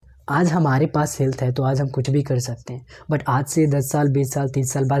आज हमारे पास हेल्थ है तो आज हम कुछ भी कर सकते हैं, बट आज से 10 साल 20 साल 30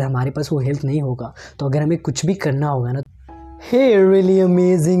 साल बाद हमारे पास वो हेल्थ नहीं होगा, तो अगर हमें कुछ भी करना होगा ना। Hey really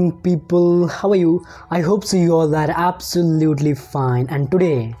amazing people, how are you? I hope so you all are absolutely fine, and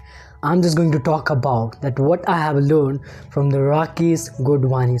today I'm just going to talk about that what I have learned from the Rakesh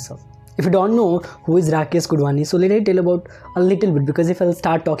Godhwani sir. If you don't know who is Rakesh Godhwani, so let me tell about a little bit, because if I'll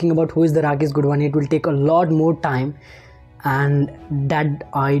start talking about who is the Rakesh Godhwani, it will take a lot more time, and that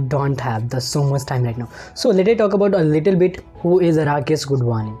I don't have so much time right now. So let me talk about a little bit who is Rakesh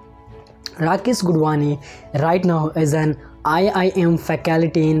Godhwani. Rakesh Godhwani right now is an IIM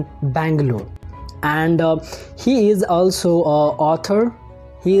faculty in Bangalore, and he is also an author.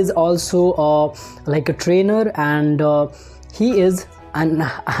 He is also like a trainer, and he is, and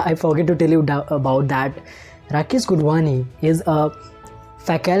I forget to tell you about that. Rakesh Godhwani is a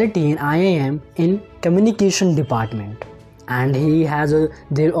faculty in IIM in communication department, and he has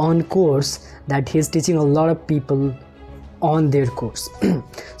their own course that he is teaching a lot of people on their course.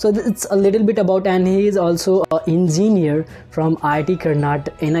 So it's a little bit about, and he is also an engineer from NIT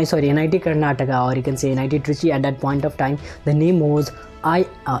Karnataka, or you can say NIT Trichy. At that point of time the name was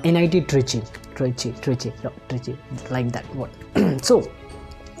NIT Trichy, like that what.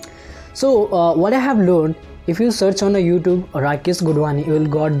 So what I have learned, if you search on a YouTube Rakesh Godhwani, you will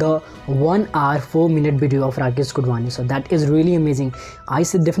got the 1 hour 4 minute video of Rakesh Godhwani. So that is really amazing. I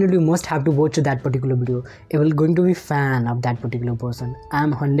said definitely you must have to watch that particular video. You will going to be fan of that particular person. I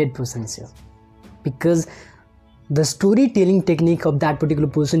am 100% sure, because the storytelling technique of that particular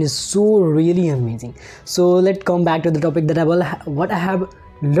person is so really amazing. So let's come back to the topic that what I have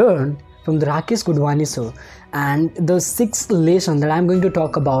learned from the Rakesh Godhwani sir, and the 6th lesson that I'm going to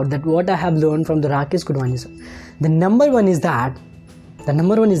talk about, that what I have learned from the Rakesh Godhwani sir. The number one is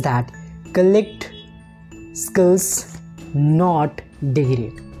that collect skills, not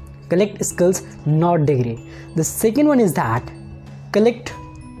degree. Collect skills, not degree. The second one is that collect,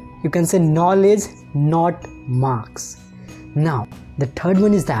 you can say, knowledge, not marks. Now the third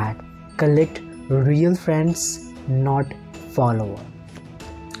one is that collect real friends, not followers.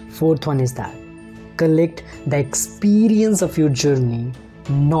 Fourth one is that collect the experience of your journey,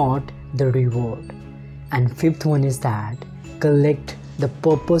 not the reward. And fifth one is that collect the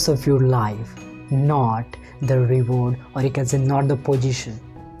purpose of your life, not the reward, or you can say not the position.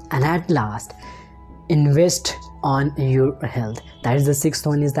 And at last, invest on your health. That is the 6th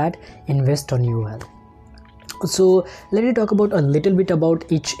one, is that invest on your health. So let me talk about a little bit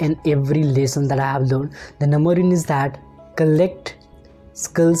about each and every lesson that I have learned. The number one is that collect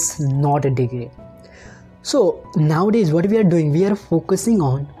skills, not a degree. So nowadays what we are doing, we are focusing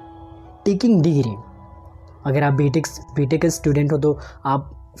on taking degree. अगर आप BTech के student हो तो आप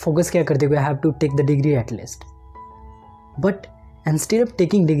focus क्या करते हो, you have to take the degree at least. But instead of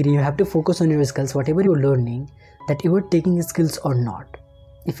taking degree, you have to focus on your skills, whatever you're learning, that you are taking skills or not.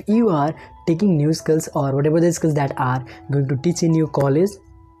 If you are taking new skills, or whatever the skills that are going to teach in your college,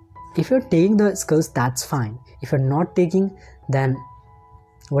 if you're taking the skills, that's fine. If you're not taking, then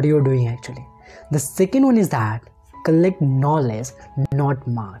what you're doing actually. The second one is that collect knowledge, not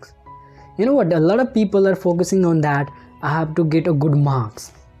marks. You know what, a lot of people are focusing on that I have to get a good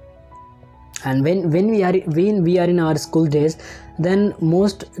marks, and when we are in our school days, then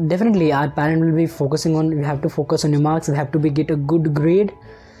most definitely our parent will be focusing on, you have to focus on your marks, you have to get a good grade.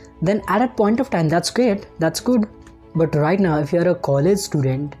 Then at that point of time, that's great, that's good. But right now, if you are a college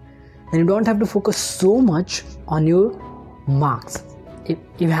student, then you don't have to focus so much on your marks.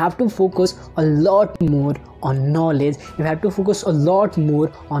 You have to focus a lot more on knowledge. You have to focus a lot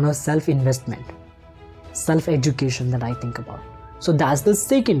more on a self-investment, self-education, that I think about. So that's the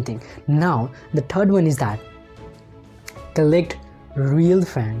second thing. Now the third one is that collect real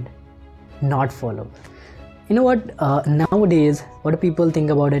friend, not follow. You know what, nowadays what do people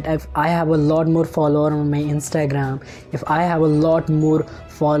think about it? If I have a lot more follower on my Instagram, if I have a lot more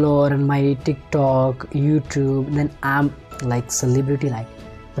follower on my TikTok, YouTube, then I'm like celebrity like.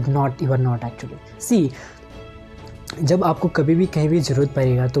 But not, you are not actually. See, जब आपको कभी भी कहीं भी ज़रूरत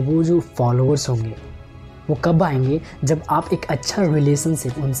पड़ेगा, तो वो जो फॉलोअर्स होंगे वो कब आएंगे, जब आप एक अच्छा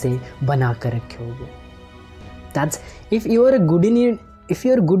रिलेशनशिप उनसे बना कर रखे होगे. That's if you are good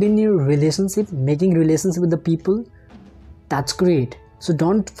in your relationship, making relationship with the people, that's great. So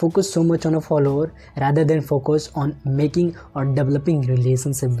don't focus so much on a follower, rather than focus on making or developing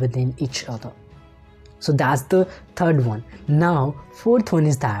relationship within each other. So that's the third one. Now fourth one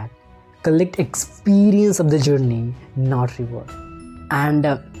is that collect experience of the journey, not reward. And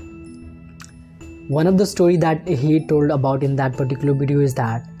one of the story that he told about in that particular video is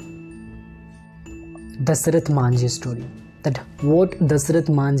that Dasarath Manji story. that what Dasrath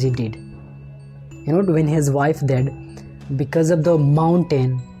Manji did. You know, when his wife died, because of the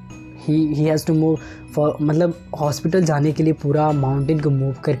mountain, he has to move for, मतलब hospital जाने के लिए पूरा mountain को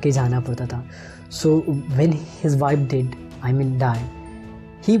move करके जाना पड़ता था. So when his wife did, I mean died,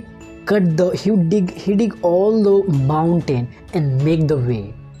 he dig all the mountain and make the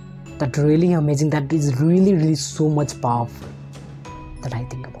way. That really amazing. That is really so much powerful that I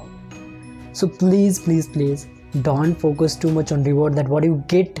think about. So please don't focus too much on reward, that what you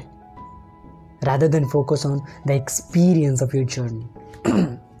get, rather than focus on the experience of your journey.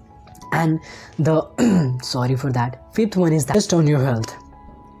 And the sorry for that, fifth one is that just on your health.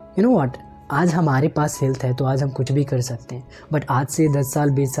 You know what, आज हमारे पास health है तो आज हम कुछ भी कर सकते हैं, बट आज से 10 साल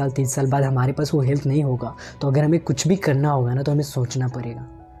 20 साल 30 साल बाद हमारे पास वो हेल्थ नहीं होगा, तो अगर हमें कुछ भी करना होगा ना तो हमें सोचना पड़ेगा.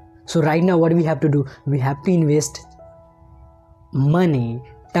 सो right now what we have to do, we have to invest money,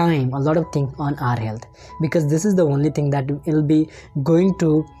 time, a lot of things on our health, because this is the only thing that will be going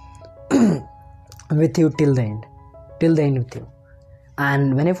to with you till the end with you.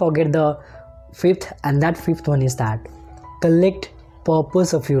 And when I forget the fifth, and that fifth one is that collect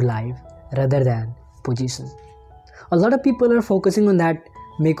purpose of your life rather than position. A lot of people are focusing on that,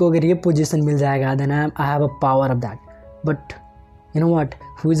 मेरे को अगर ये position मिल जाएगा then I have a power of that. But you know what,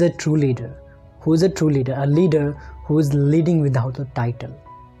 who is a true leader? Who is a true leader? A leader who is leading without a title,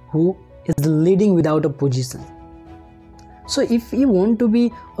 who is leading without a position. So if you want to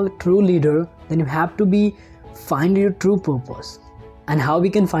be a true leader, then you have to find your true purpose. And how we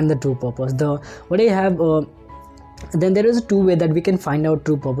can find the true purpose? Then there is two ways that we can find our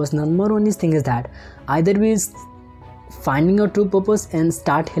true purpose. Number one thing is that either we is finding our true purpose and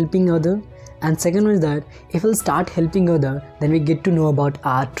start helping other, and second one is that if we'll start helping other, then we get to know about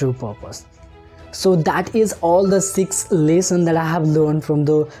our true purpose. So that is all the 6 lessons that I have learned from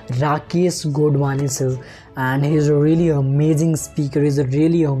the Rakesh Godhwani sir, and he is a really amazing speaker. He's a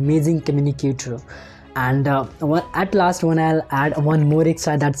really amazing communicator. And at last one, I'll add one more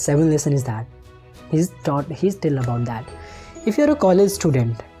extra, that 7 lesson is that he's still about that. If you're a college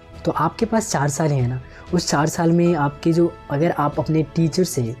student, तो आपके पास 4 साल है ना, उस 4 साल में आपके जो, अगर आप अपने टीचर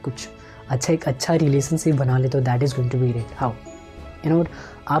से कुछ एक अच्छा रिलेशनशिप बना ले तो that is going to be great. How, you know,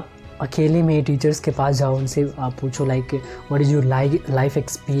 आप अकेले में टीचर्स के पास जाओ, उनसे आप पूछो like what is your life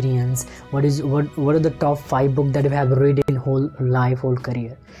experience, what are the top 5 books that you have read in whole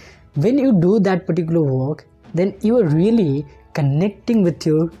career. When you do that particular work, then you are really connecting with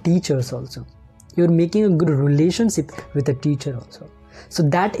your teachers also. You're making a good relationship with the teacher also. So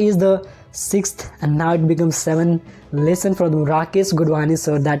that is the 6th, and now it becomes 7 lesson from Rakesh Godhwani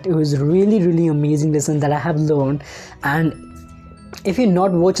sir. That was really amazing lesson that I have learned. And if you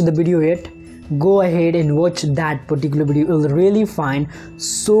not watched the video yet, go ahead and watch that particular video. You'll really find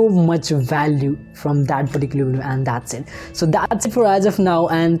so much value from that particular video. And that's it. So that's it for as of now,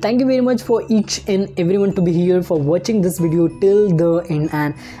 and thank you very much for each and everyone to be here for watching this video till the end.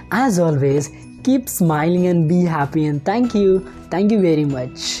 And as always, keep smiling and be happy, and thank you very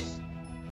much.